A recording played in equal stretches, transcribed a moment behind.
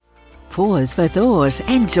Pause for thought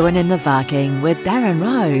and join in the barking with Darren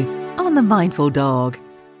Rowe on The Mindful Dog.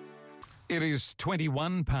 It is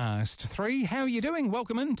 21 past 3. How are you doing?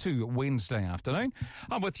 Welcome into Wednesday afternoon.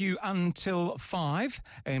 I'm with you until 5,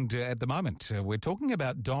 and at the moment we're talking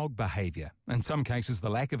about dog behaviour. In some cases, the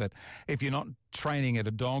lack of it if you're not training at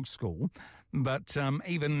a dog school. But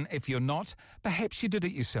even if you're not, perhaps you did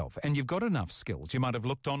it yourself and you've got enough skills. You might have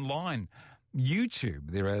looked online.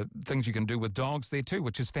 YouTube, there are things you can do with dogs there too,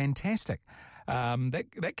 which is fantastic.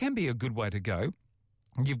 That can be a good way to go.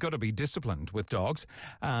 You've got to be disciplined with dogs,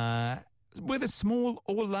 whether small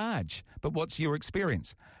or large. But what's your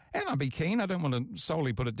experience? And I'd be keen. I don't want to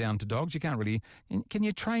solely put it down to dogs. You can't really. Can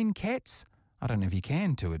you train cats? I don't know if you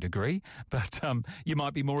can to a degree, but you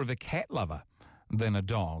might be more of a cat lover than a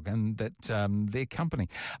dog, and that their company.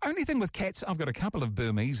 Only thing with cats, I've got a couple of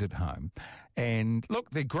Burmese at home, and look,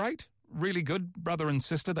 they're great. Really good, brother and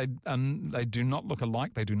sister. They do not look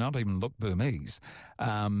alike. They do not even look Burmese.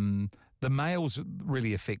 The male's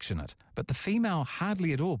really affectionate, but the female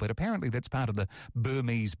hardly at all. But apparently that's part of the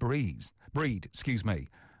Burmese breed. Excuse me.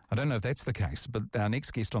 I don't know if that's the case, but our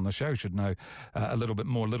next guest on the show should know a little bit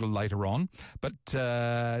more a little later on. But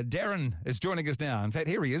Darren is joining us now. In fact,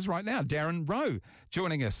 here he is right now. Darren Rowe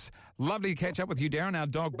joining us. Lovely to catch up with you, Darren, our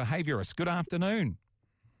dog behaviourist. Good afternoon.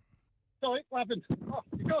 Sorry, what happened? Oh,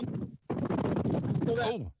 you're gone.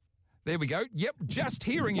 Oh, there we go. Yep, just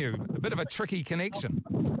hearing you. A bit of a tricky connection.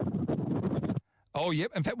 Oh,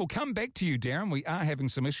 yep. In fact, we'll come back to you, Darren. We are having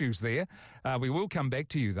some issues there. We will come back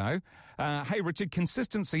to you, though. Hey, Richard,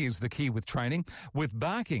 consistency is the key with training. With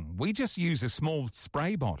barking, we just use a small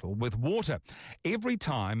spray bottle with water. Every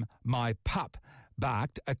time my pup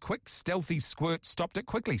barked, a quick, stealthy squirt stopped it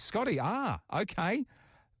quickly. Scotty, okay.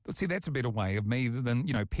 But see, that's a better way of me than,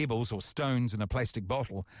 pebbles or stones in a plastic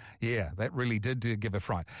bottle. Yeah, that really did give a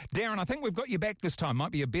fright. Darren, I think we've got you back this time.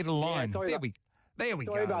 Might be a better line. Yeah, there we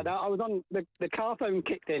go. Sorry about that. I was on the car phone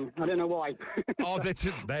kicked in. I don't know why. Oh,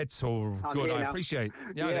 that's all good. I appreciate.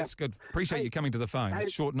 Yeah, that's good. Appreciate you coming to the phone.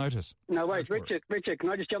 It's short notice. No worries, Richard. Can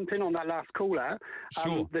I just jump in on that last caller?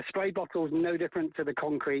 Sure. The spray bottle's no different to the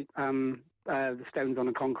concrete. The stones on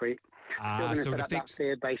the concrete. So it affects that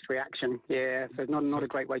fear-based reaction. Yeah, so it's not a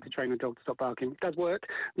great way to train a dog to stop barking. It does work.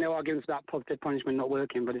 No arguments about positive punishment not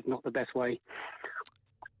working, but it's not the best way.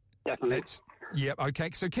 Definitely.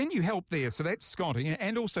 Okay. So can you help there? So that's Scotty,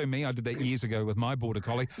 and also me. I did that years ago with my Border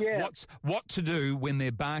Collie. Yeah. What to do when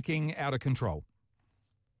they're barking out of control?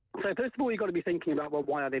 So first of all, you've got to be thinking about,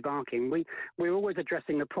 why are they barking? We're always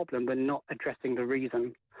addressing the problem, but not addressing the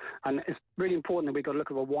reason. And it's really important that we've got to look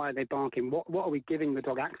at, why are they barking? What are we giving the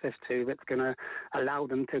dog access to that's going to allow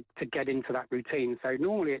them to get into that routine? So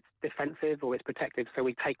normally it's defensive or it's protective, so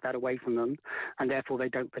we take that away from them, and therefore they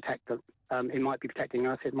don't protect them. It might be protecting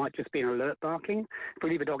us. It might just be an alert barking. If we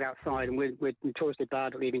leave a dog outside, and we're notoriously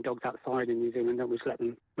bad at leaving dogs outside in New Zealand, don't we? Just let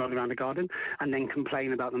them run around the garden and then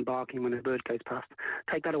complain about them barking when a bird goes past.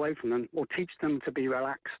 Take that away from them, or teach them to be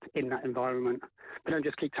relaxed in that environment. But don't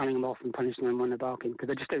just keep telling them off and punishing them when they're barking, because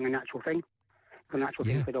they're just doing a natural thing. It's a natural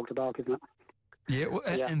thing for a dog to bark, isn't it? Yeah, well,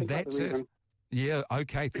 and that's it. Yeah,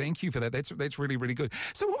 okay, thank you for that. That's really, really good.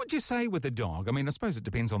 So what would you say with a dog? I mean, I suppose it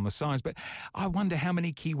depends on the size, but I wonder how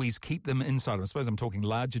many Kiwis keep them inside. I suppose I'm talking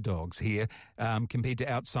larger dogs here compared to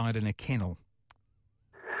outside in a kennel.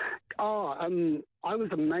 I was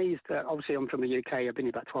amazed. Obviously, I'm from the UK. I've been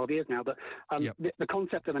here about 12 years now. But the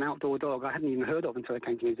concept of an outdoor dog, I hadn't even heard of until I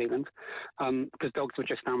came to New Zealand, because dogs were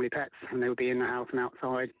just family pets, and they would be in the house and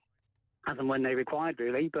outside as and when they required,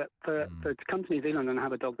 really. But to come to New Zealand and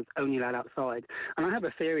have a dog that's only allowed outside, and I have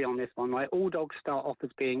a theory on this one, right? All dogs start off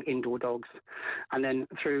as being indoor dogs, and then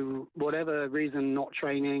through whatever reason, not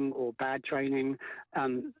training or bad training,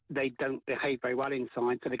 they don't behave very well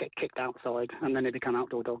inside, so they get kicked outside, and then they become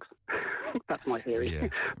outdoor dogs. That's my theory. Yeah.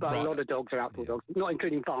 But a lot of dogs are outdoor dogs, not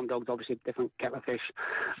including farm dogs, obviously, different kettle of fish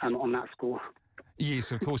on that score.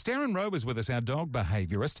 Yes, of course. Darren Rowe is with us, our dog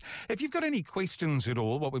behaviourist. If you've got any questions at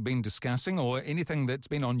all, what we've been discussing, or anything that's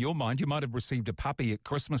been on your mind, you might have received a puppy at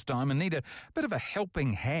Christmas time and need a bit of a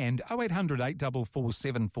helping hand, 0800 844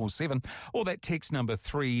 747, or that text number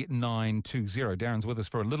 3920. Darren's with us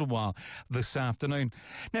for a little while this afternoon.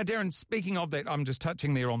 Now, Darren, speaking of that, I'm just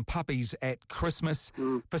touching there on puppies at Christmas.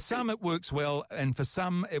 For some, it works well, and for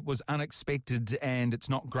some, it was unexpected, and it's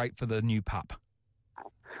not great for the new pup.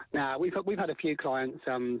 Now, we've had a few clients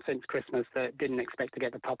since Christmas that didn't expect to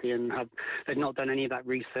get the puppy and they've not done any of that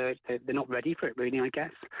research. They're not ready for it, really, I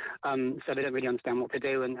guess. So they don't really understand what to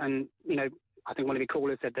do. And I think one of your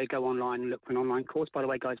callers said they go online and look for an online course. By the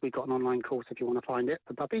way, guys, we've got an online course if you want to find it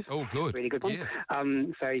for puppies. Oh, good. Really good one. Yeah.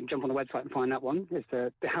 So you can jump on the website and find that one.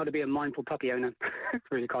 It's how to be a mindful puppy owner. It's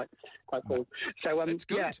really quite quite cool. So that's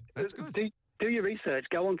good. Yeah, that's good. Do your research,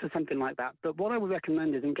 go on to something like that. But what I would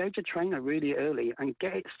recommend is engage a trainer really early and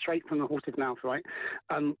get it straight from the horse's mouth, right?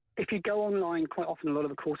 If you go online, quite often a lot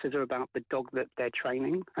of the courses are about the dog that they're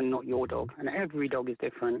training and not your dog. And every dog is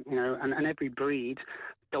different, you know, and every breed,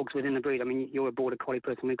 dogs within the breed. I mean, you're a Border Collie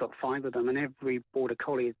person, we've got 5 of them, and every Border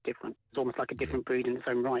Collie is different. It's almost like a different breed in its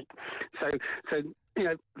own right. So you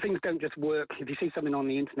know, things don't just work. If you see something on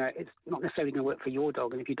the internet, it's not necessarily going to work for your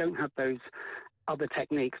dog. And if you don't have those other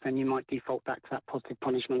techniques, then you might default back to that positive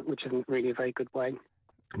punishment, which isn't really a very good way.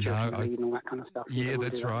 And all that kind of stuff. Yeah,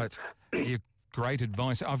 that's right. Yeah, great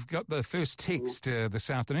advice. I've got the first text this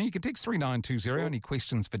afternoon. You can text 3920. Any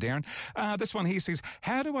questions for Darren? This one here says,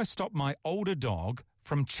 how do I stop my older dog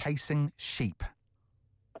from chasing sheep?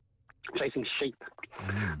 Chasing sheep.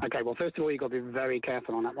 Okay, well, first of all, you've got to be very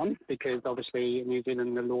careful on that one, because obviously in New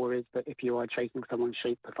Zealand the law is that if you are chasing someone's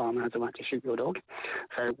sheep, the farmer has a right to shoot your dog.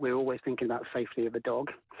 So we're always thinking about the safety of the dog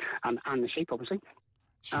and the sheep, obviously.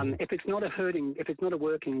 Sure. If it's not a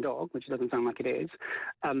working dog, which doesn't sound like it is,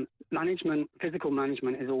 physical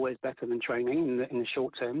management is always better than training in the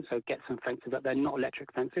short term. So get some fences up. They're not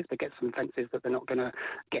electric fences, but get some fences that they're not going to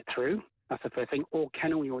get through. That's the first thing. Or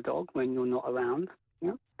kennel your dog when you're not around.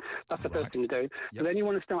 Yeah, that's the first thing to do. Yep. So then you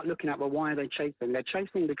want to start looking at, well, why are they chasing? They're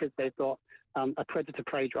chasing because they've got a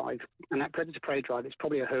predator-prey drive. And that predator-prey drive is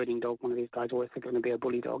probably a herding dog. One of these guys always think it's going to be a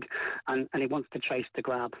bully dog. And it wants to chase to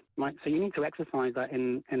grab, right? So you need to exercise that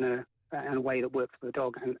in a way that works for the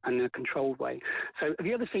dog and in a controlled way. So have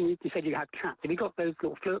you ever seen, you said you had cats. Have you got those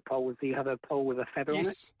little flirt poles? You have a pole with a feather on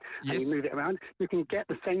it and you move it around? You can get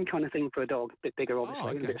the same kind of thing for a dog, a bit bigger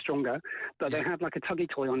obviously, and a bit stronger, but they have like a tuggy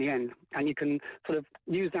toy on the end, and you can sort of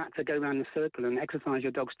use that to go around the circle and exercise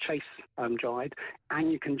your dog's chase drive,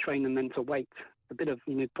 and you can train them then to wait.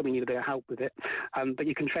 Probably need a bit of help with it, but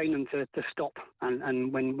you can train them to stop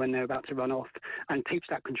and when they're about to run off, and teach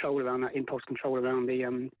that control around that impulse control around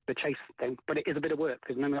the chase thing. But it is a bit of work,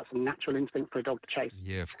 because remember, that's a natural instinct for a dog to chase.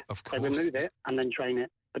 Yeah, of course. So remove it and then train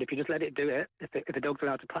it. But if you just let it do it, if the dog's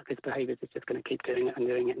allowed to practice behaviours, it's just going to keep doing it and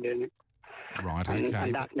doing it and doing it. Right. Okay.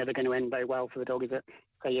 And that's never going to end very well for the dog, is it?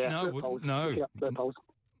 So yeah. No.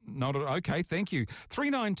 Not okay, thank you.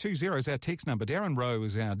 3920 is our text number. Darren Rowe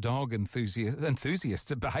is our dog enthusiast,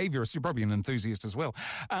 behaviourist. You're probably an enthusiast as well.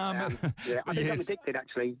 I think I'm addicted,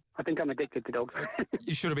 actually. I think I'm addicted to dogs.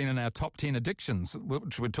 You should have been in our top 10 addictions,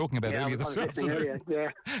 which we were talking about earlier this afternoon.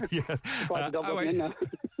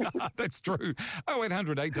 That's true.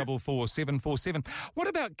 0800 844 747. What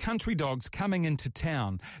about country dogs coming into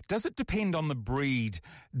town? Does it depend on the breed,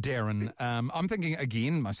 Darren? I'm thinking,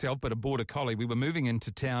 again, myself, but a Border Collie. We were moving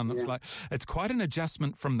into town. It's like, it's quite an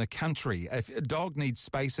adjustment from the country. If a dog needs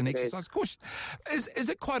space and exercise, of course, is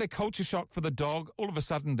it quite a culture shock for the dog? All of a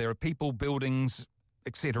sudden there are people, buildings,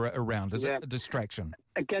 etc. around. Is it a distraction?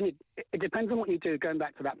 Again, it depends on what you do. Going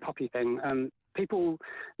back to that puppy thing, people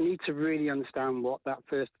need to really understand what that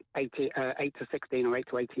first 8 to 16 or 8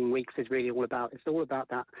 to 18 weeks is really all about. It's all about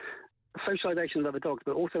that socialization of other dogs,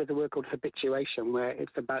 but also there's a word called habituation, where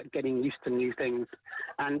it's about getting used to new things.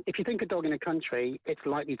 And if you think a dog in a country, it's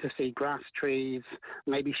likely to see grass, trees,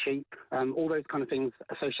 maybe sheep, all those kind of things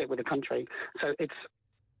associated with a country. So it's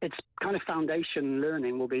kind of foundation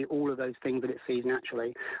learning will be all of those things that it sees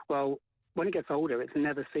naturally. Well, when it gets older, it's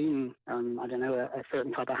never seen, a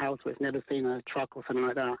certain type of house, or it's never seen a truck or something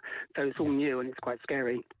like that. So it's all new and it's quite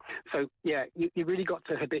scary. So, yeah, you really got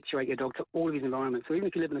to habituate your dog to all of these environments. So even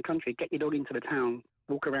if you live in the country, get your dog into the town,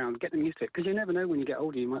 walk around, get them used to it. Because you never know, when you get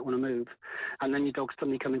older, you might want to move. And then your dog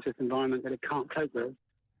suddenly comes into this environment that it can't cope with.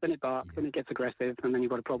 Then it barks, then it gets aggressive, and then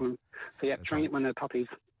you've got a problem. So, yeah, train it when they're puppies.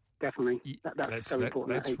 Definitely. That's so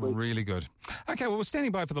important. That's really good. Okay, well, we're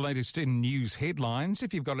standing by for the latest in news headlines.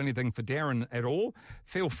 If you've got anything for Darren at all,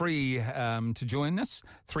 feel free to join us.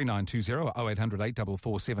 3920 0800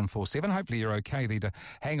 844 747. Hopefully you're okay there to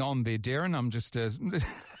hang on there, Darren. I'm just...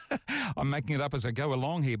 I'm making it up as I go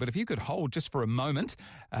along here, but if you could hold just for a moment,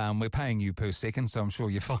 we're paying you per second, so I'm sure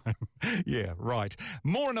you're fine. Yeah, right.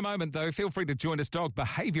 More in a moment, though. Feel free to join us. Dog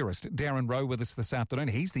behaviourist Darren Rowe with us this afternoon.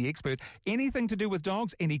 He's the expert. Anything to do with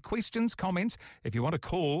dogs, any questions, comments, if you want to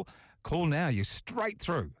call now. You're straight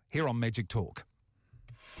through here on Magic Talk.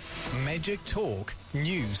 Magic Talk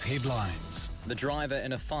News Headlines. The driver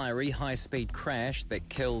in a fiery high-speed crash that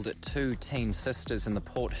killed 2 teen sisters in the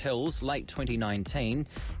Port Hills late 2019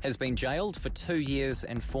 has been jailed for 2 years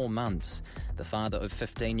and 4 months. The father of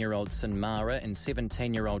 15-year-old Sinmara and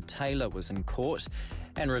 17-year-old Taylor was in court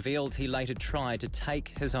and revealed he later tried to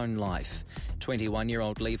take his own life.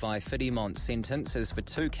 21-year-old Levi Fidemont's sentence is for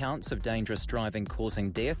 2 counts of dangerous driving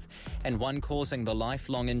causing death and 1 causing the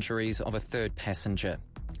lifelong injuries of a 3rd passenger.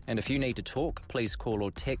 And if you need to talk, please call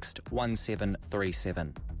or text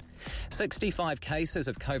 1737. 65 cases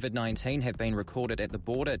of COVID-19 have been recorded at the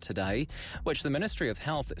border today, which the Ministry of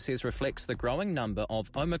Health says reflects the growing number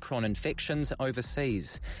of Omicron infections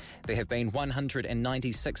overseas. There have been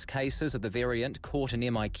 196 cases of the variant caught in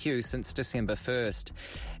MIQ since December 1st.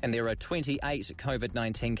 And there are 28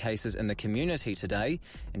 COVID-19 cases in the community today,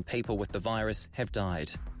 and people with the virus have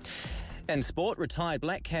died. In sport, retired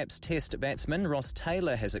Black Caps Test batsman Ross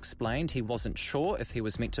Taylor has explained he wasn't sure if he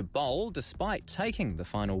was meant to bowl despite taking the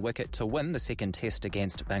final wicket to win the second test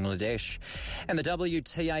against Bangladesh. And the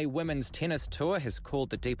WTA Women's Tennis Tour has called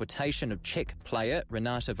the deportation of Czech player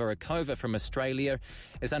Renata Voráčová from Australia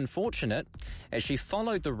as unfortunate as she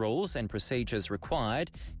followed the rules and procedures required,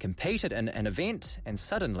 competed in an event and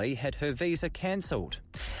suddenly had her visa cancelled.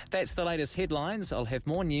 That's the latest headlines. I'll have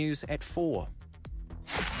more news at 4.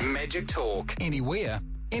 Magic Talk. Anywhere,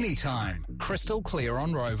 anytime. Crystal clear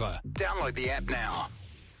on Rover. Download the app now.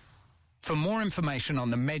 For more information on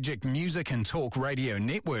the Magic Music and Talk Radio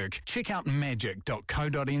Network, check out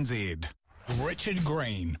magic.co.nz. Richard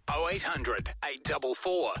Green, 0800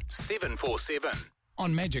 844 747.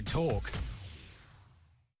 On Magic Talk.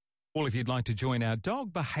 Well, if you'd like to join our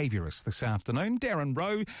dog behaviourist this afternoon, Darren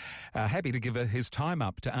Rowe, happy to give his time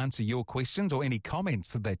up to answer your questions or any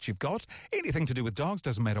comments that you've got. Anything to do with dogs,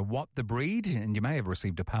 doesn't matter what the breed, and you may have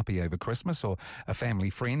received a puppy over Christmas or a family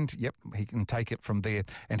friend. Yep, he can take it from there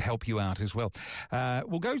and help you out as well.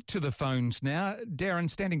 We'll go to the phones now. Darren,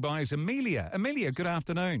 standing by is Amelia. Amelia, good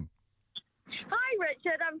afternoon. Hi,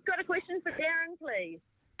 Richard. I've got a question for Darren, please.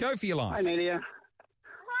 Go for your life. Hi, Amelia.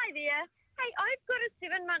 Hi there. Hey, I've got a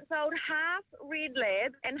 7-month-old half red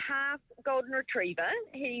lab and half golden retriever.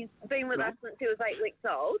 He's been with us since he was 8 weeks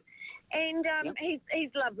old, and he's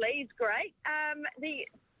lovely. He's great. The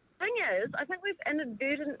thing is, I think we've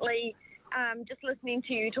inadvertently, just listening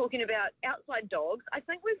to you talking about outside dogs, I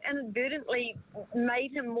think we've inadvertently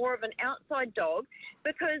made him more of an outside dog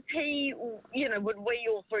because he, would wee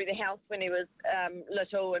all through the house when he was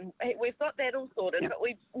little, and we've got that all sorted, but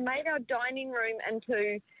we've made our dining room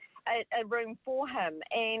into a room for him,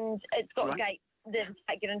 and it's got a gate that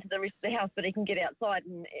can't get into the rest of the house, but he can get outside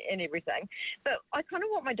and everything. But I kind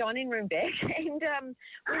of want my dining room back, and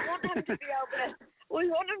we want him to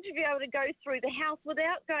be able to go through the house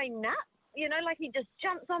without going nuts. Like he just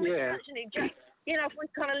jumps on the couch and he just, if we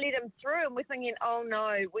kind of let him through, and we're thinking, oh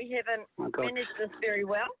no, we haven't managed this very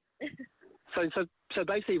well. So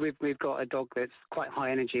basically, we've got a dog that's quite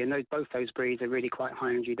high energy, and both those breeds are really quite high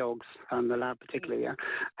energy dogs. The lab particularly,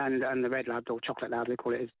 and the red lab or chocolate lab, they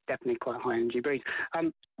call it, is definitely quite a high energy breed.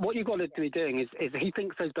 What you've got to be doing is he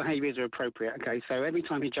thinks those behaviours are appropriate. Okay, so every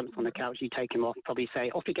time he jumps on the couch, you take him off, probably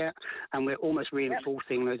say off you get, and we're almost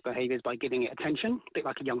reinforcing those behaviours by giving it attention, a bit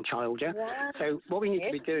like a young child. Yeah. So what we need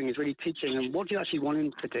to be doing is really teaching him what do you actually want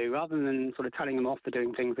him to do, rather than sort of telling him off for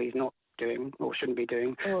doing things that he's not doing or shouldn't be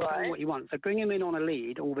doing. Tell him what you want. So bring him in on a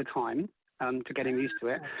lead all the time to get him used to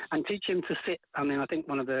it, and teach him to sit. I mean, I think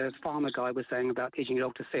one of the farmer guy was saying about teaching your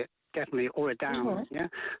dog to sit, definitely, or a down.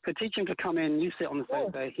 So teach him to come in, you sit on the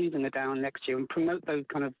sofa, he's in the down next to you, and promote those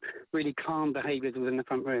kind of really calm behaviours within the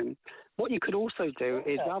front room. What you could also do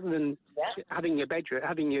is, rather than having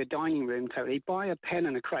your dining room totally, buy a pen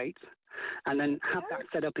and a crate, and then have that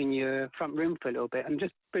set up in your front room for a little bit, and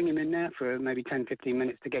just bring him in there for maybe 10, 15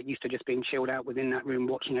 minutes to get used to just being chilled out within that room,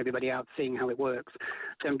 watching everybody out, seeing how it works.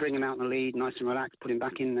 Then bring him out on the lead, nice and relaxed, put him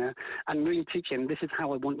back in there, and really teach him, this is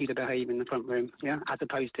how I want you to behave in the front room, as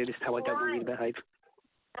opposed to this is how I don't want you to behave.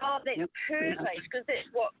 Oh, that's perfect, because that's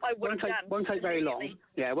what I would have done. Won't take very long.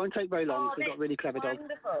 Yeah, it won't take very long. We've got really clever dogs.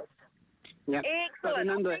 Wonderful. Yeah. Excellent. But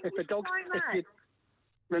remember, if the dog's...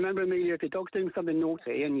 Remember, Amelia, if your dog's doing something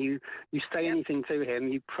naughty and you say anything to him,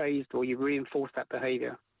 you praised or you reinforce that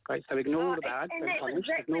behaviour. Right? So ignore the bad, and don't that's punish.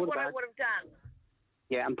 exactly Ignore what the bad. I would have done.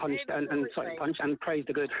 Yeah, and punish punish and praise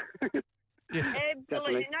the good.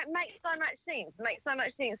 Absolutely. No, it makes so much sense.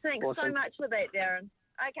 Thanks so much for that, Darren.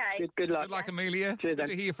 Okay. Good luck. Good luck, Amelia. Cheers, Good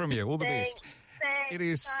to hear from you. All the best. Thanks. It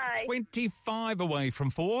is Bye. 25 away from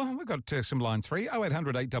 4. We've got some lines free.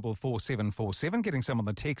 0800 844 747. Getting some on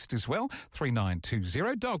the text as well.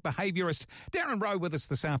 3920. Dog behaviourist Darren Rowe with us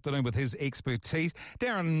this afternoon with his expertise.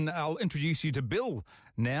 Darren, I'll introduce you to Bill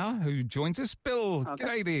now, who joins us. Bill,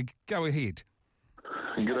 G'day there. Go ahead.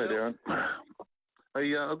 G'day, Darren.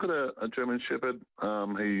 Hey, I've got a German Shepherd.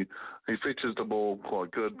 He fetches the ball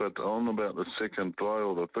quite good, but on about the second throw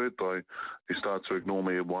or the third throw, he starts to ignore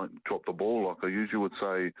me and won't drop the ball. Like I usually would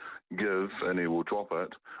say, give, and he will drop it.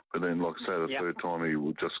 But then, like I say, the third time he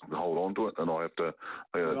will just hold on to it, and I have to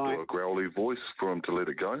do a growly voice for him to let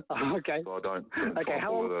it go. Okay. So I don't. Okay.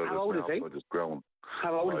 How old is he? I just growl him.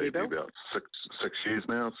 How old is he, Bill? About 6 years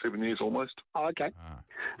now, 7 years almost. Oh, okay.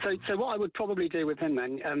 So what I would probably do with him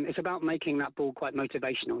then, it's about making that ball quite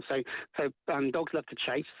motivational. So dogs love to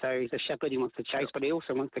chase. So he's a shepherd, he wants to chase, but he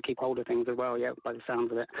also wants to keep hold of things as well, by the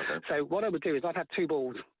sounds of it. Okay. So what I would do is I'd have 2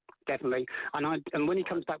 balls, definitely. And when he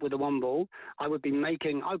comes back with the 1 ball, I would be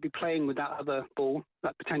playing with that other ball,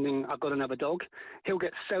 like pretending I've got another dog. He'll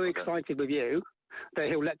get so excited with you that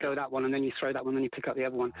he'll let go of that one, and then you throw that one, and then you pick up the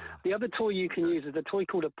other one. The other toy you can use is a toy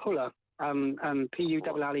called a puller,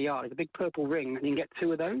 P-U-L-L-E-R. It's a big purple ring, and you can get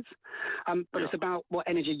 2 of those. But it's about what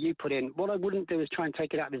energy you put in. What I wouldn't do is try and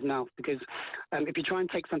take it out of his mouth, because if you try and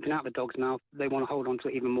take something out of a dog's mouth, they want to hold on to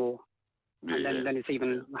it even more. And then it's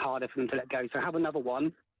even harder for them to let go. So have another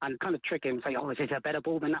one and kind of trick him, say, oh, is this a better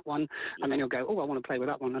ball than that one? And then he'll go, oh, I want to play with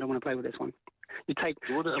that one. I don't want to play with this one. You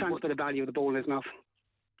transfer the value of the ball in his mouth.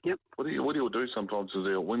 Yep. What he'll do sometimes is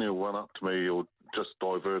when he'll run up to me, he'll just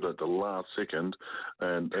divert at the last second,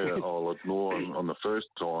 and I'll ignore him on the first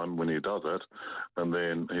time when he does it, and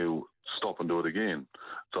then he'll stop and do it again.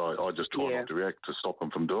 So I just try not to react to stop him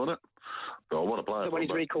from doing it. So I want to play it. So when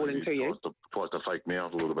he's recalling to you, tries to fake me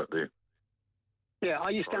out a little bit there. Yeah,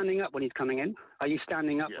 are you standing up when he's coming in? Are you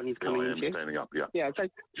standing up when he's coming in? I am standing up, yeah. Yeah,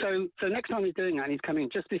 so next time he's doing that and he's coming in,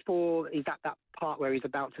 just before he's at that part where he's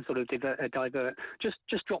about to sort of divert,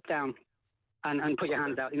 just drop down and put your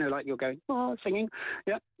hands out, like you're going, singing.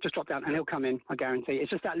 Yeah, just drop down and he'll come in, I guarantee.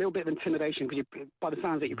 It's just that little bit of intimidation, because by the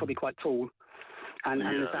sounds of it, you're probably quite tall. And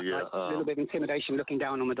there's that little bit of intimidation looking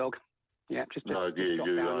down on the dog. Yeah, just drop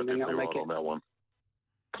down and then it'll make it. On that one.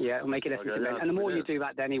 Yeah, it'll make it less intimidating. And the more you do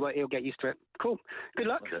that, then he'll get used to it. Cool. Good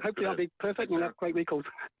luck. Okay, hopefully I'll be perfect and you'll have great recalls.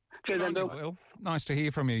 Cheers, then, Bill. Will. Nice to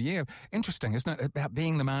hear from you. Yeah, interesting, isn't it? About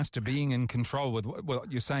being the master, being in control with what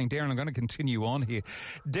you're saying, Darren. I'm going to continue on here.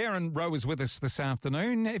 Darren Rowe is with us this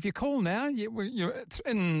afternoon. If you call now, you're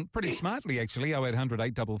in pretty smartly, actually, 0800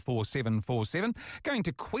 844 747. Going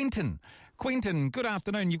to Quentin. Quentin, good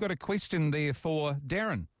afternoon. You've got a question there for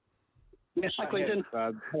Darren. Yes, hi, Quentin.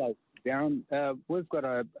 Hello, Darren. We've got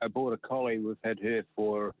a border collie. We've had her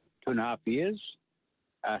for 2.5 years.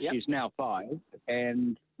 She's now 5,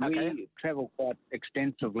 and we travel quite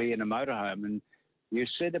extensively in a motorhome. And you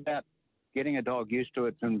said about getting a dog used to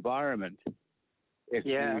its environment.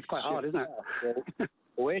 That's quite hard, isn't it?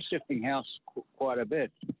 We're shifting house quite a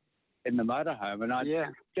bit in the motorhome, and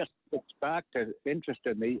it sparked an interest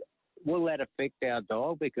in me. Will that affect our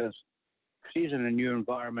dog, because she's in a new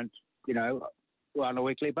environment, on a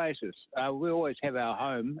weekly basis? We always have our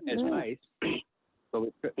home as base, but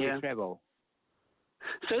we travel.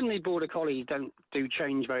 Certainly border collies don't do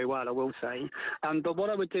change very well, I will say. But what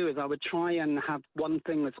I would do is I would try and have one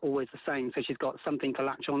thing that's always the same, so she's got something to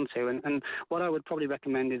latch onto. And what I would probably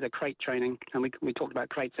recommend is a crate training. And we talked about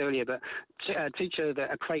crates earlier, but teach her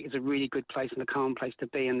that a crate is a really good place and a calm place to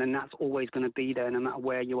be, and then that's always going to be there no matter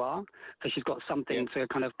where you are. So she's got something to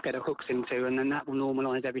kind of get her hooks into, and then that will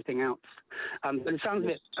normalise everything else. But it sounds a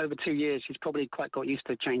bit over 2 years, she's probably quite got used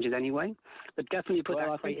to changes anyway. But definitely put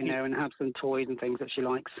that crate in there and have some toys and things that she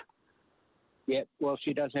likes. Yeah, well,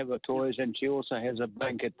 she does have her toys, and she also has a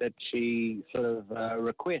blanket that she sort of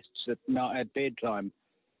requests at bedtime,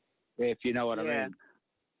 if you know what I mean.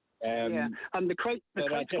 The crate's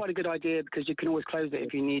quite a good idea, because you can always close it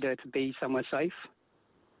if you need her to be somewhere safe.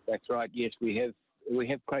 That's right. Yes, we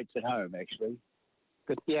have crates at home, actually.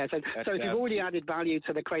 Good. Yeah. So if you've already added value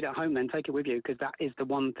to the crate at home, then take it with you, because that is the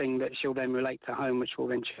one thing that she'll then relate to home, which will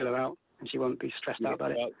then chill her out, and she won't be stressed out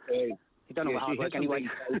about it. You've done all the hard work anyway.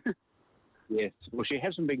 Yes. Well, she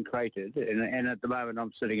hasn't been crated, and at the moment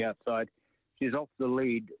I'm sitting outside. She's off the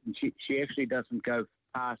lead, and she actually doesn't go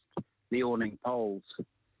past the awning poles.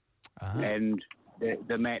 And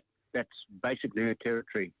the mat, that's basically her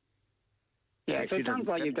territory. Yeah, so it sounds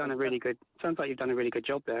like you've done a really good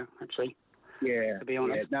job there, actually. Yeah. To be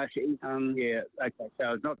honest. Yeah, okay. So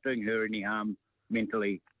I was not doing her any harm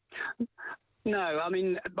mentally. No, I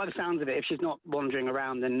mean, by the sounds of it, if she's not wandering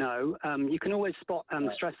around, then no. You can always spot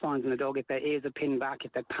stress signs in a dog if their ears are pinned back,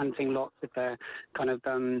 if they're panting lots, if their kind of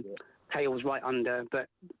tail's right under. But,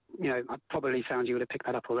 it probably sounds you would have picked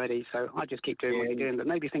that up already. So I just keep doing what you're doing. But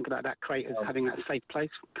maybe think about that crate as having that safe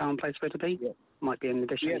place, calm place for her to be. Yeah. Might be an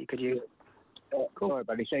addition that you could use. Cool. All right,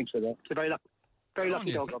 buddy. Thanks for that. So very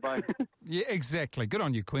lucky dog. Bye-bye. Yeah, exactly. Good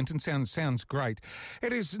on you, Quentin. Sounds great.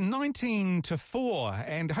 It is 19 to 4,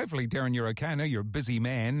 and hopefully, Darren, you're okay. I know you're a busy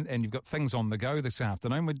man, and you've got things on the go this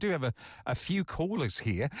afternoon. We do have a few callers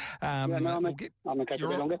here. I'm okay for a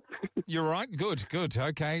bit longer. You're right? Good.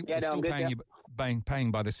 Okay. Yeah, We're still I'm good, paying you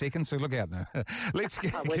paying by the second, so look out now. Let's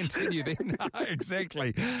continue then.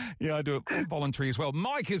 Exactly. Yeah, I do it voluntary as well.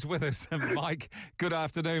 Mike is with us. Mike, good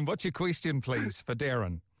afternoon. What's your question, please, for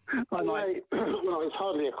Darren? Hi, Mike. Well, it's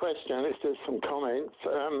hardly a question. It's just some comments.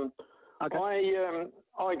 Okay.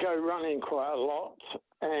 I go running quite a lot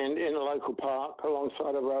and in a local park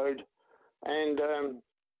alongside a road. And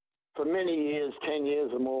for many years, 10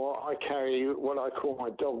 years or more, I carry what I call my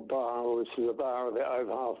dog bar, which is a bar a bit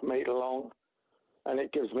over half a metre long. And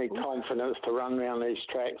it gives me confidence to run around these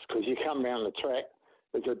tracks, because you come round the track,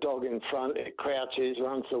 there's a dog in front, it crouches,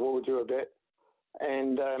 runs towards you a bit.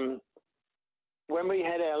 And when we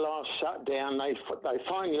had our last shutdown, they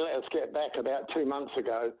finally let us get back about 2 months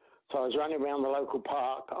ago. So I was running around the local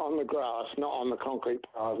park on the grass, not on the concrete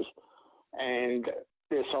paths. And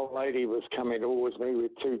this old lady was coming towards me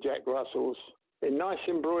with 2 Jack Russells in nice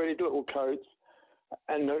embroidered little coats.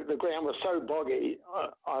 And the ground was so boggy,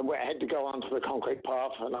 I had to go onto the concrete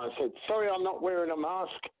path. And I said, sorry, I'm not wearing a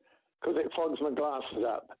mask, because it fogs my glasses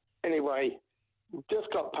up. Anyway, just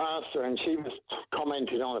got past her and she was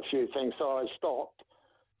commenting on a few things, so I stopped.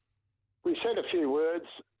 We said a few words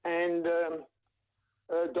and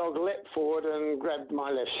her dog leapt forward and grabbed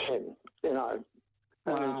my left shin,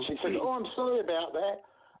 And she said, oh, I'm sorry about that.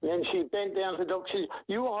 And then she bent down to the dog. She said,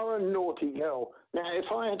 you are a naughty girl. Now,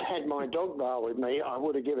 if I had had my dog bar with me, I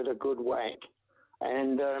would have given it a good whack.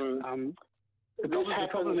 And this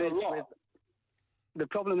happens a lot. The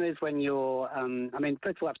problem is when you're,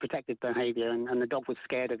 first of all, that's protected behaviour, and the dog was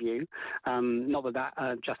scared of you. Not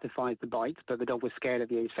that justifies the bite, but the dog was scared of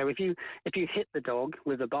you. So if you hit the dog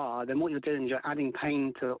with a bar, then what you're doing is you're adding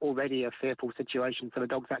pain to already a fearful situation. So the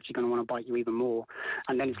dog's actually going to want to bite you even more,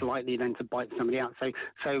 and then it's likely then to bite somebody else.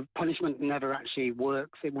 So punishment never actually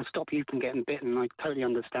works. It will stop you from getting bitten. I totally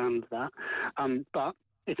understand that, but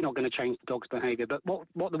it's not going to change the dog's behaviour. But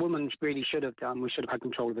what the woman really should have done was should have had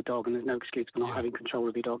control of the dog, and there's no excuse for not having control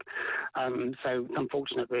of your dog. So it's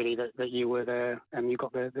unfortunate, really, that you were there and you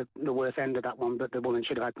got the worst end of that one, but the woman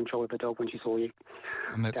should have had control of the dog when she saw you.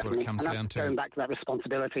 And that's Definitely. What it comes down to. Going back to that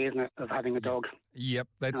responsibility, isn't it, of having a dog. Yep,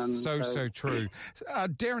 that's so true.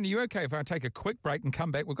 Darren, are you okay if I take a quick break and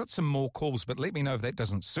come back? We've got some more calls, but let me know if that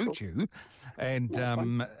doesn't suit you. And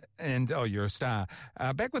you're a star.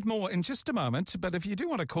 Back with more in just a moment, but if you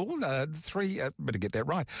do want to call, better get that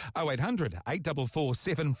right, 0800 844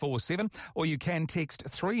 747, or you can text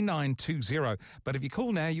 3920. But if you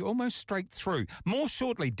call now, you're almost straight through. More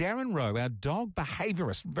shortly, Darren Rowe, our dog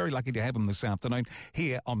behaviourist. Very lucky to have him this afternoon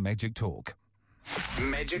here on Magic Talk.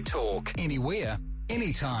 Magic Talk. Anywhere,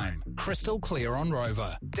 anytime. Crystal clear on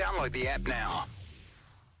Rover. Download the app now.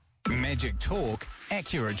 Magic Talk.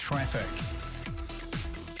 Accurate traffic.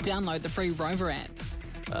 Download the free Rover app.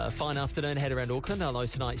 Fine afternoon ahead around Auckland, our low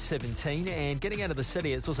tonight 17, and getting out of the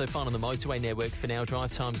city, it's also fine on the motorway network for now.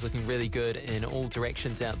 Drive time's looking really good in all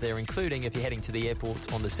directions out there, including if you're heading to the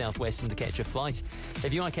airport on the southwestern to catch a flight.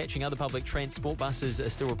 If you are catching other public transport, buses are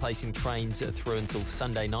still replacing trains through until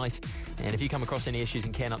Sunday night. And if you come across any issues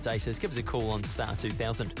and can update us, give us a call on Star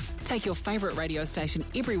 2000. Take your favourite radio station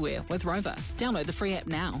everywhere with Rover. Download the free app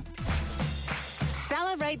now.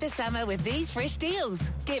 Celebrate the summer with these fresh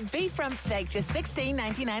deals. Get beef rump steak just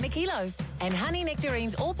 $16.99 a kilo. And honey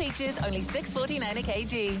nectarines or peaches only $6.49 a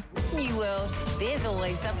kg. New World. There's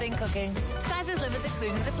always something cooking. Sizes, limits,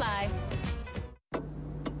 exclusions apply.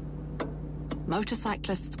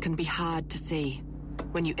 Motorcyclists can be hard to see.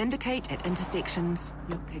 When you indicate at intersections,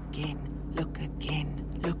 look again, look again,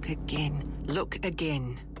 look again, look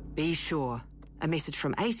again. Be sure. A message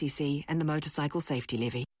from ACC and the Motorcycle Safety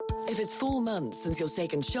Levy. If it's 4 months since your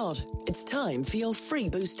second shot, it's time for your free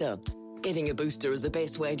booster. Getting a booster is the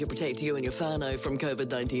best way to protect you and your whānau from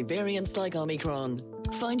COVID-19 variants like Omicron.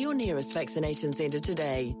 Find your nearest vaccination centre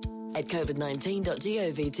today at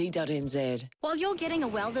covid19.govt.nz. While you're getting a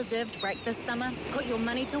well-deserved break this summer, put your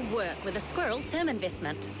money to work with a Squirrel term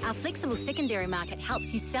investment. Our flexible secondary market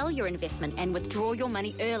helps you sell your investment and withdraw your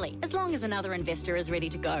money early, as long as another investor is ready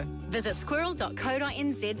to go. Visit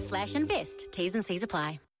squirrel.co.nz/invest. T's and C's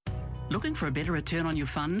apply. Looking for a better return on your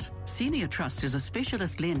funds? Senior Trust is a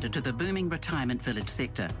specialist lender to the booming retirement village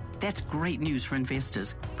sector. That's great news for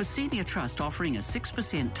investors, with Senior Trust offering a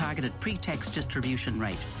 6% targeted pre-tax distribution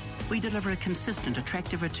rate. We deliver a consistent,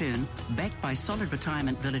 attractive return backed by solid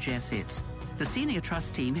retirement village assets. The Senior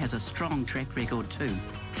Trust team has a strong track record too.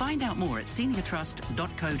 Find out more at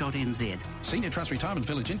seniortrust.co.nz. Senior Trust Retirement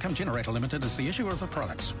Village Income Generator Limited is the issuer of the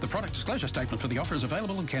products. The product disclosure statement for the offer is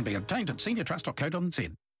available and can be obtained at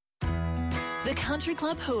seniortrust.co.nz. The Country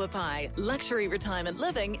Club Huapai, luxury retirement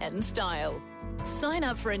living in style. Sign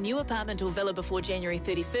up for a new apartment or villa before January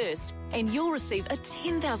 31st and you'll receive a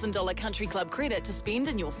 $10,000 Country Club credit to spend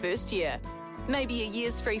in your first year. Maybe a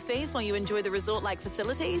year's free fees while you enjoy the resort-like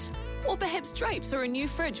facilities? Or perhaps drapes or a new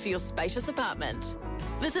fridge for your spacious apartment.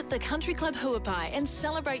 Visit the Country Club Huapai and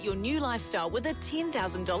celebrate your new lifestyle with a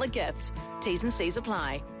 $10,000 gift. T's and C's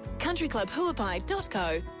apply.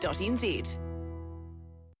 countryclubhuapai.co.nz.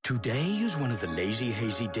 Today is one of the lazy,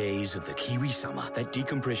 hazy days of the Kiwi summer. That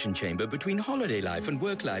decompression chamber between holiday life and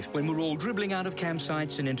work life when we're all dribbling out of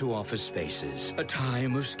campsites and into office spaces. A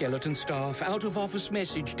time of skeleton staff, out-of-office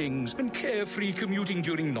message dings, and carefree commuting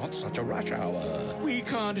during not such a rush hour. We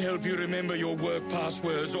can't help you remember your work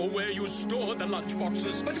passwords or where you stored the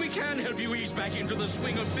lunchboxes, but we can help you ease back into the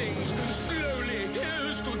swing of things. Slowly,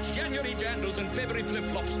 here's to January jandals and February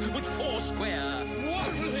flip-flops with Foursquare.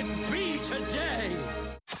 What'll it be today?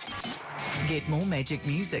 Get more magic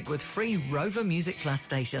music with free Rover Music Plus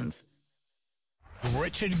stations.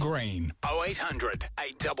 Richard Green, 0800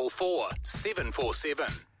 844 747.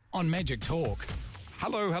 On Magic Talk.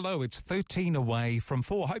 Hello, it's 13 away from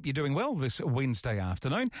 4. Hope you're doing well this Wednesday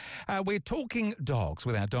afternoon. We're talking dogs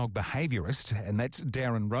with our dog behaviourist, and that's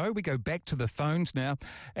Darren Rowe. We go back to the phones now,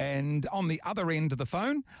 and on the other end of the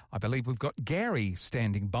phone, I believe we've got Gary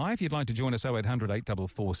standing by. If you'd like to join us, 0800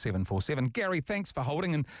 844 747. Gary, thanks for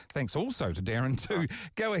holding, and thanks also to Darren too.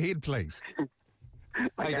 Go ahead, please.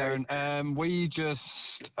 Hey, Darren. We just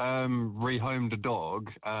rehomed a dog.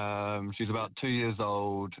 She's about 2 years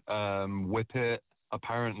old, Whippet,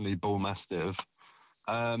 apparently bull mastiff.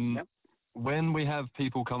 When we have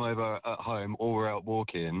people come over at home or we're out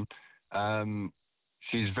walking,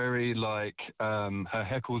 she's very her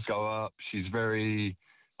heckles go up. She's very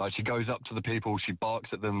she goes up to the people, she barks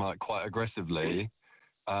at them quite aggressively.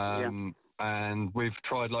 And we've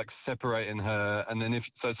tried separating her, and then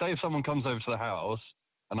say if someone comes over to the house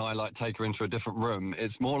and I take her into a different room,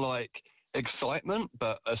 it's more like excitement,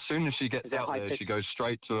 but as soon as she gets out there, she goes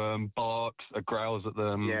straight to them, barks, growls at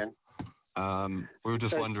them. We were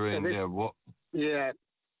just wondering, what... Yeah,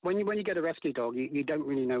 when you get a rescue dog, you don't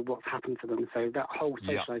really know what's happened to them. So that whole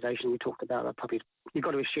socialisation we talked about, that puppies, you've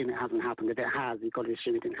got to assume it hasn't happened. If it has, you've got to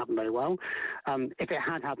assume it didn't happen very well. If it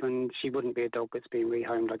had happened, she wouldn't be a dog that's being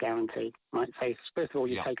rehomed, I guarantee. Right? So first of all,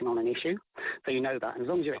 you've taken on an issue, so you know that. And as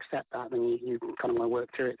long as you accept that, then you kind of want to work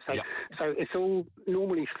through it. So it's all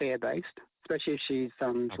normally fear-based, especially if she's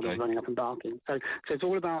sort of running up and barking. So it's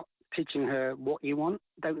all about teaching her what you want.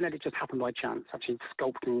 Don't let it just happen by chance. Actually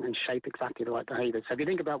sculpt and shape exactly the right behaviour. So if you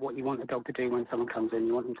think about what you want a dog to do when someone comes in,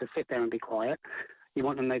 you want them to sit there and be quiet. You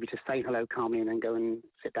want them maybe to say hello calmly and then go and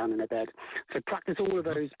sit down in their bed. So practice all of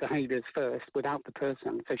those behaviours first without the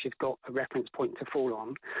person, so she's got a reference point to fall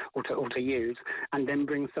on or to use, and then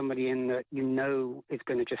bring somebody in that you know is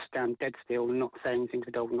going to just stand dead still and not say anything to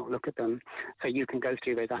the dog, not look at them, so you can go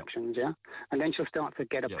through those actions, and then she'll start to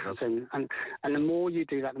get a pattern. And the more you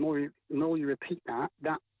do that, the more you repeat that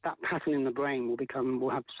pattern in the brain will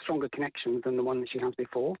have stronger connections than the one that she has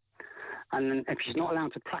before. And then if she's not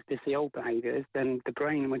allowed to practice the old behaviours, then the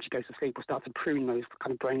brain, when she goes to sleep, will start to prune those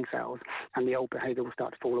kind of brain cells, and the old behaviour will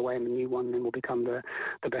start to fall away, and the new one then will become the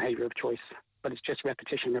behaviour of choice. But it's just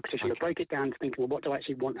repetition. To break it down to thinking, well, what do I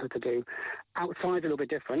actually want her to do? Outside a little bit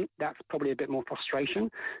different. That's probably a bit more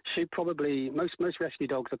frustration. Most rescue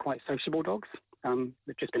dogs are quite sociable dogs.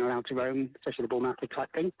 They've just been allowed to roam, especially the bull mastiff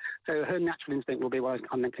type thing. So her natural instinct will be, well,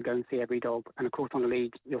 I'm meant to go and see every dog. And of course, on the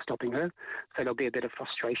lead, you're stopping her. So there'll be a bit of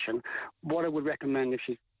frustration. What I would recommend, if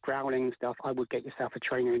she's growling and stuff, I would get yourself a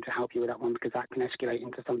trainer in to help you with that one, because that can escalate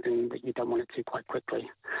into something that you don't want it to quite quickly.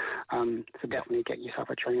 So definitely get yourself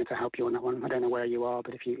a trainer to help you on that one. I don't know where you are,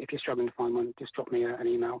 but if you're struggling to find one, just drop me an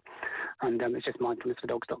email. And it's just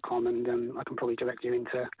mindfulnessfordogs.com, and I can probably direct you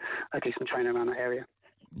into a decent trainer around that area.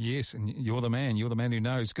 Yes, and you're the man who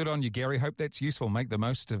knows. Good on you, Gary. Hope that's useful. Make the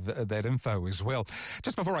most of that info as well.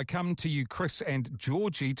 Just before I come to you, Chris and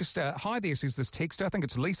Georgie, just hi there, says this texter. I think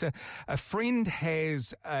it's Lisa. A friend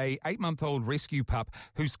has a 8-month-old rescue pup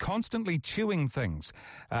who's constantly chewing things.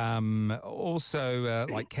 Also,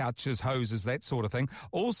 like couches, hoses, that sort of thing.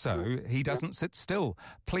 Also, he doesn't sit still.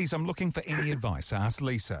 Please, I'm looking for any advice. Ask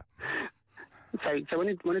Lisa. So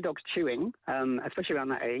when a dog's chewing, especially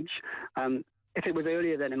around that age, if it was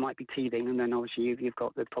earlier, then it might be teething, and then obviously you've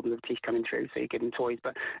got the problem of teeth coming through, so you give them toys.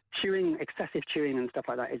 But excessive chewing and stuff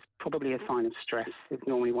like that is probably a sign of stress. It's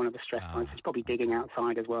normally one of the stress signs. It's probably digging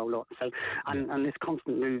outside as well a lot. So, and this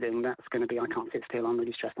constant moving, that's going to be, I can't sit still, I'm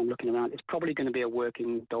really stressed, I'm looking around. It's probably going to be a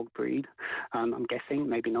working dog breed, I'm guessing,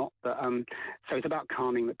 maybe not. But so it's about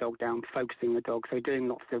calming the dog down, focusing the dog. So doing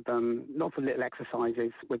lots of little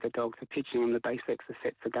exercises with the dog, so teaching them the basics, the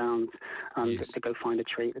sits, the downs, to go find a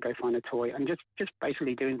treat, to go find a toy, and just just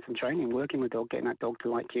basically doing some training, working with dog, getting that dog to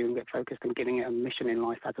like you and get focused and giving it a mission in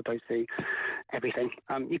life as opposed to everything.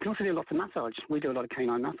 You can also do lots of massage. We do a lot of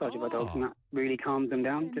canine massage with our dogs, and that really calms them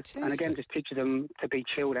down. And again, just teaches them to be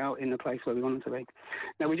chilled out in the place where we want them to be.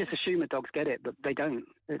 Now, we just assume that dogs get it, but they don't.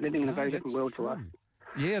 They're living in a very different world to us.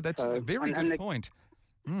 Yeah, that's a very good point.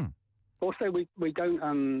 Also, we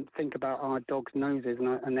don't think about our dogs' noses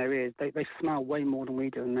and their ears. They smell way more than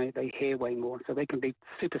we do, and they hear way more. So they can be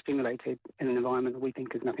super stimulated in an environment that we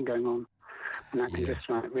think there's nothing going on. And that can just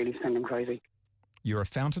really send them crazy. You're a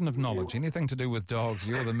fountain of knowledge. Anything to do with dogs,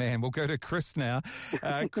 you're the man. We'll go to Chris now.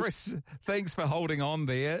 Chris, thanks for holding on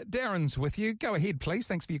there. Darren's with you. Go ahead, please.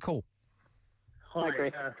 Thanks for your call. Hi,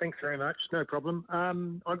 thanks very much. No problem.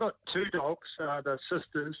 I've got two dogs, the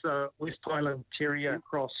sisters, West Highland Terrier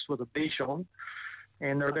cross with a Bichon,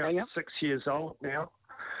 and they're about 6 years old now.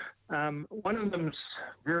 One of them's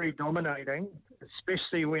very dominating,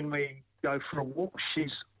 especially when we go for a walk.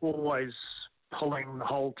 She's always pulling the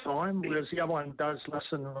whole time, whereas the other one does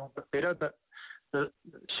listen a little bit better, but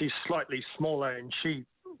she's slightly smaller and she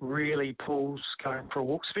really pulls going for a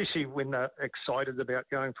walk, especially when they're excited about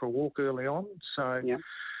going for a walk early on. So,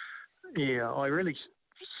 I really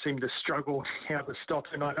seem to struggle how to stop,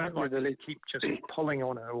 and I don't like to keep just pulling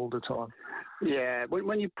on her all the time. Yeah,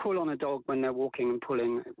 when you pull on a dog when they're walking and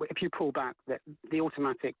pulling, if you pull back, the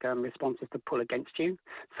automatic response is to pull against you.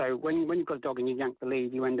 So when you've got a dog and you yank the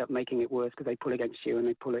lead, you end up making it worse because they pull against you and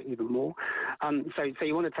they pull it even more. So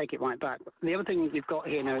you want to take it right back. The other thing you've got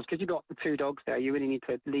here now is because you've got the two dogs there, you really need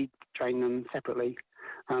to lead train them separately.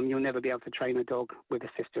 You'll never be able to train a dog with a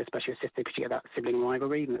sister, especially a sister, because you get that sibling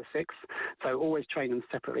rivalry even at 6. So always train them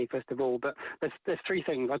separately, first of all. But there's three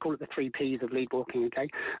things. I call it the 3 Ps of lead walking, okay?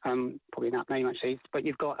 Probably that name, actually. But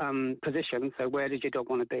you've got position, so where does your dog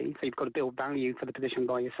want to be? So you've got to build value for the position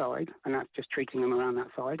by your side, and that's just treating them around that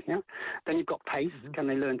side, yeah? Then you've got pace. Can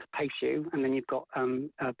they learn to pace you? And then you've got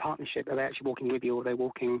partnership. Are they actually walking with you, or are they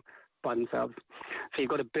walking by themselves? So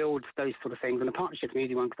you've got to build those sort of things. And the partnership's an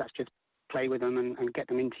easy one because that's just play with them and get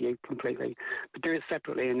them into you completely. But do it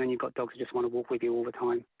separately, and then you've got dogs who just want to walk with you all the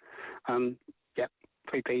time.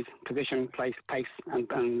 3 Ps: position, place, pace, and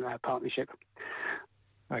partnership.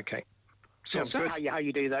 Okay. So how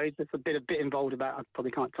you do those, there's a bit involved about, I'd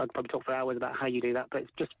probably talk for hours about how you do that, but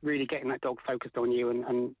it's just really getting that dog focused on you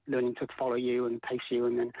and learning to follow you and pace you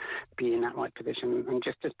and then be in that right position and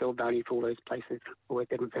just build value for all those places, all those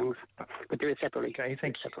different things. But do it separately. Okay,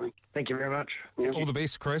 thank you very much. Yeah. All the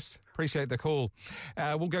best, Chris. Appreciate the call.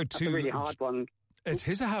 We'll go to... That's a really hard one. It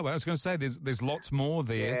is a hard one. I was going to say there's lots more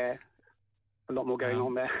there. Yeah. A lot more going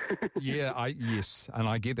on there. Yes, and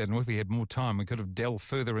I get that. And if we had more time, we could have delved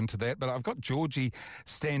further into that. But I've got Georgie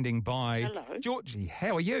standing by. Hello. Georgie,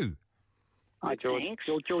 how are you? Hi, George. Thanks.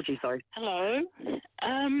 Georgie, sorry. Hello.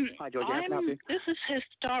 Hi, Georgie. How can I help you? This is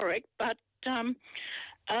historic, but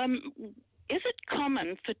is it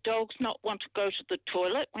common for dogs not want to go to the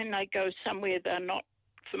toilet when they go somewhere they're not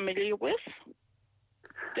familiar with?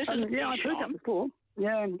 This is I've heard that before.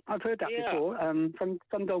 Yeah, I've heard that before.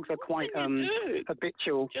 Some dogs are quite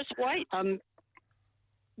habitual. Just wait.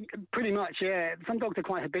 Pretty much, yeah. Some dogs are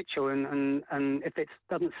quite habitual, and if it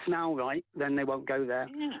doesn't smell right, then they won't go there.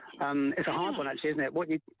 Yeah. It's a hard one, actually, isn't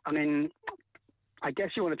it? I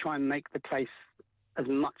guess you want to try and make the place as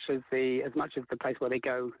much as the place where they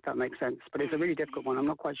go. If that makes sense. But it's a really difficult one. I'm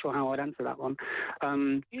not quite sure how I'd answer that one.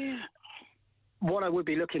 What I would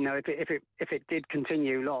be looking though, if it did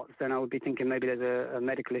continue lots, then I would be thinking maybe there's a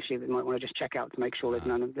medical issue that you might want to just check out to make sure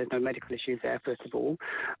there's no medical issues there first of all.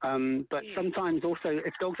 But sometimes also,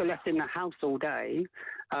 if dogs are left in the house all day,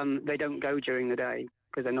 they don't go during the day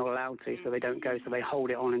because they're not allowed to, so they don't go. So they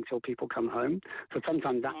hold it on until people come home. So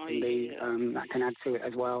sometimes that can be that can add to it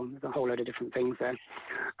as well. There's a whole load of different things there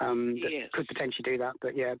that could potentially do that.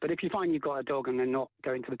 But if you find you've got a dog and they're not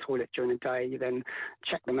going to the toilet during the day, then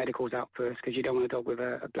check the medicals out first because you don't want a dog with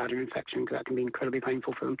a bladder infection because that can be incredibly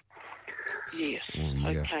painful for them. Yes.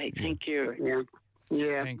 Okay. Thank you.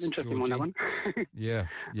 Yeah, thanks, interesting one, that one. Yeah.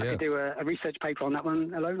 I could do a research paper on that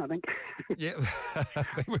one alone, I think. Yeah,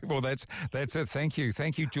 well, that's it. Thank you,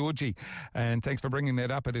 Georgie, and thanks for bringing that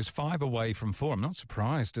up. It is 5 away from 4. I'm not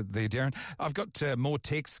surprised there, Darren. I've got more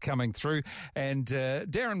texts coming through, and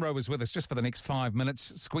Darren Rowe is with us just for the next 5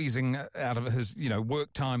 minutes, squeezing out of his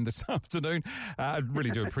work time this afternoon. I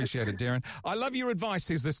really do appreciate it, Darren. I love your advice,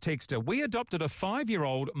 says this texter. We adopted a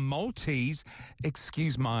 5-year-old Maltese,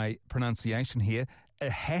 excuse my pronunciation here, a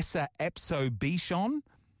Hassa Apso Bichon.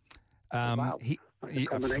 Wow.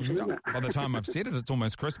 By the time I've said it, it's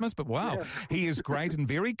almost Christmas, but wow. Yeah. He is great and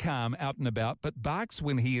very calm out and about, but barks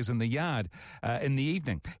when he is in the yard in the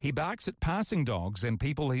evening. He barks at passing dogs and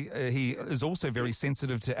people. He is also very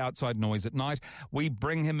sensitive to outside noise at night. We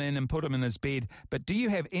bring him in and put him in his bed, but do you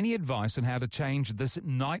have any advice on how to change this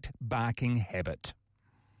night barking habit?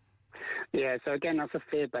 Yeah, so again, that's a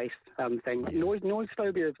fear-based thing. Yeah. Noise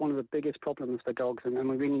phobia is one of the biggest problems for dogs, and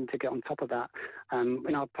we really need to get on top of that.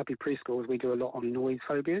 In our puppy preschools, we do a lot on noise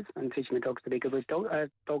phobias and teaching the dogs to be good with dog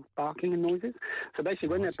barking and noises. So basically,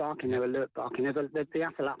 when they're barking, they're alert barking. The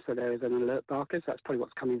Appalapsa there is an alert barker, so that's probably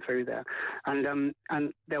what's coming through there. And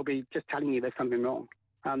they'll be just telling you there's something wrong.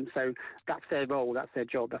 So that's their role, that's their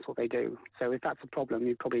job, that's what they do. So if that's a problem,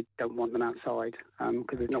 you probably don't want them outside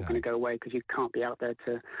because it's not going to go away because you can't be out there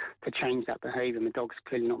to change that behaviour and the dog's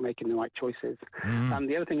clearly not making the right choices.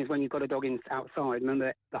 The other thing is when you've got a dog outside,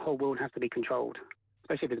 remember the whole world has to be controlled.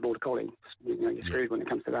 Especially if it's a border collie, you're screwed when it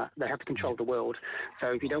comes to that. They have to control the world.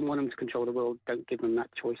 So if you don't want them to control the world, don't give them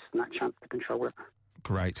that choice and that chance to control it.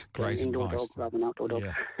 Great indoor advice. Dog rather than outdoor dog.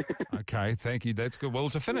 Yeah. Okay, thank you. That's good. Well,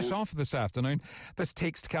 to finish off this afternoon, this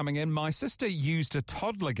text coming in, my sister used a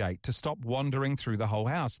toddler gate to stop wandering through the whole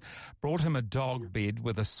house. Brought him a dog bed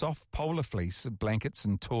with a soft polar fleece, blankets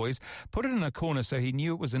and toys, put it in a corner so he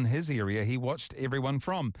knew it was in his area he watched everyone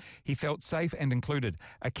from. He felt safe and included.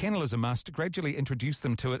 A kennel is a must. Gradually introduce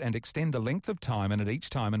them to it and extend the length of time in it each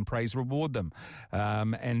time and praise reward them.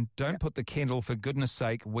 And don't put the kennel, for goodness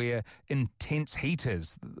sake, where intense heat is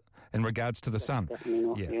in regards to the sun. Definitely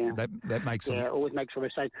not. Yeah. That makes sense. Yeah, always make sure we're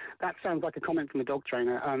safe. That sounds like a comment from a dog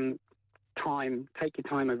trainer. Take your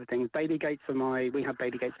time over things. Baby gates we have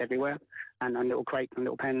baby gates everywhere, and little crates and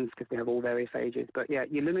little pens because they have all various ages. But yeah,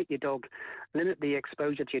 you limit the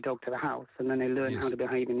exposure to your dog to the house, and then they learn how to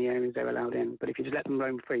behave in the areas they're allowed in. But if you just let them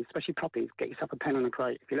roam free, especially puppies, get yourself a pen and a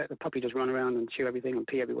crate. If you let the puppy just run around and chew everything and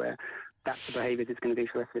pee everywhere, that's the behaviours it's going to do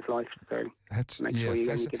for the rest of its life. So make sure you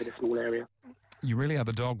only give it a small area. You really are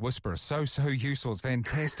the dog whisperer. So useful. It's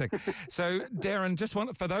fantastic. So, Darren, just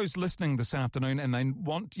for those listening this afternoon and they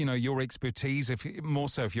want, your expertise, more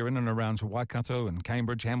so if you're in and around Waikato and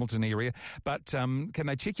Cambridge, Hamilton area, but can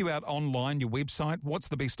they check you out online, your website? What's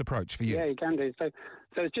the best approach for you? Yeah, you can do.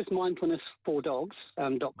 So it's just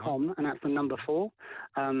mindfulness4dogs.com, and that's the number 4.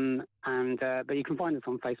 But you can find us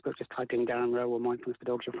on Facebook. Just type in Darren Rowe or Mindfulness for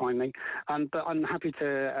Dogs, you'll find me. But I'm happy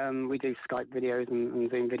to. We do Skype videos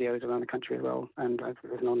and Zoom videos around the country as well. And there's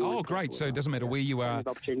an online. Oh, great! So it doesn't matter where you are.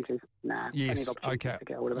 Opportunities. Yes. Okay. To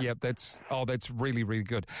get hold of it. Yeah. That's really, really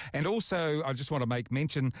good. And also, I just want to make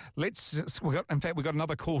mention. We've got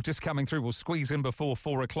another call just coming through. We'll squeeze in before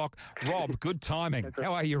 4:00. Rob, good timing.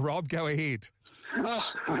 How are you, Rob? Go ahead. Oh,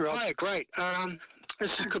 hi, great. This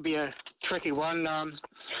could be a tricky one.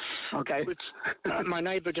 Okay. My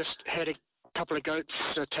neighbour just had a couple of goats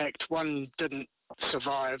attacked. One didn't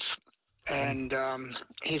survive, and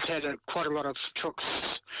he's had quite a lot of chooks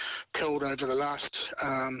killed over the last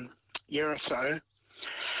year or so.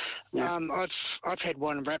 Yeah. I've had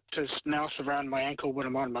one wrapped his mouth around my ankle when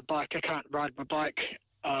I'm on my bike. I can't ride my bike.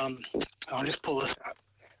 I'll just pull this up.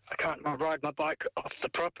 I can't ride my bike off the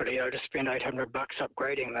property. I just spent $800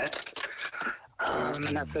 upgrading that.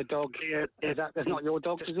 And that's a dog. Yeah, that's not your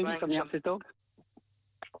dog, is it? Somebody else's dog?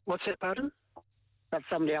 What's that, pardon? That's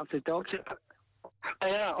somebody else's dog.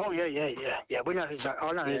 Yeah. Oh, yeah. We know whose they are.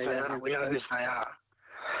 I know who they are. We know whose they are.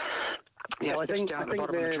 Yeah, well, I think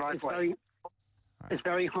it's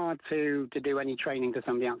very hard to do any training to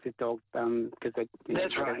somebody else's dog because they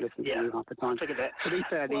don't listen to you half the time. To be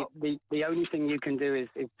fair, the only thing you can do is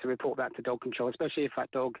to report that to dog control, especially if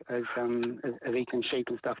that dog has eaten sheep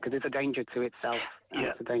and stuff, because it's a danger to itself. And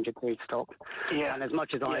it's a danger to its stock. Yeah. And as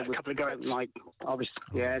much as I don't like,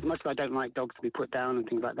 obviously, as much as I don't like dogs to be put down and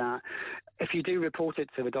things like that, if you do report it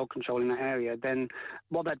to the dog control in that area, then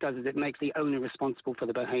what that does is it makes the owner responsible for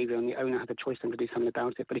the behaviour, and the owner has a choice then to do something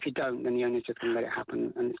about it. But if you don't, then the owner's just going to let it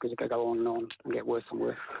happen, and it's going to go on and get worse and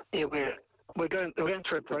worse. Yeah, we're going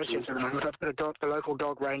through a process at the moment. I've got the local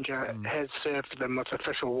dog ranger has served them with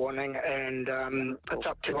official warning, and it's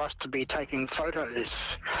up to us to be taking photos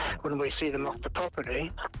when we see them off the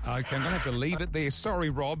property. Okay, I'm going to have to leave it there. Sorry,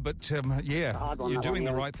 Rob, but you're doing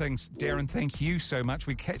the right things. Darren, thank you so much.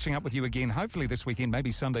 We're catching up with you again, hopefully this weekend,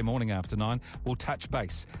 maybe Sunday morning after 9. We'll touch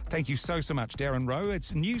base. Thank you so much, Darren Rowe.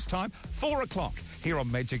 It's news time, 4:00 here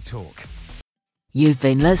on Magic Talk. You've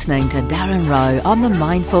been listening to Darren Rowe on The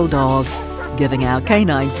Mindful Dog, giving our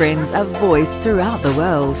canine friends a voice throughout the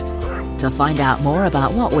world. To find out more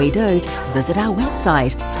about what we do, visit our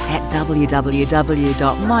website at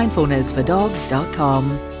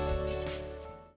www.mindfulnessfordogs.com.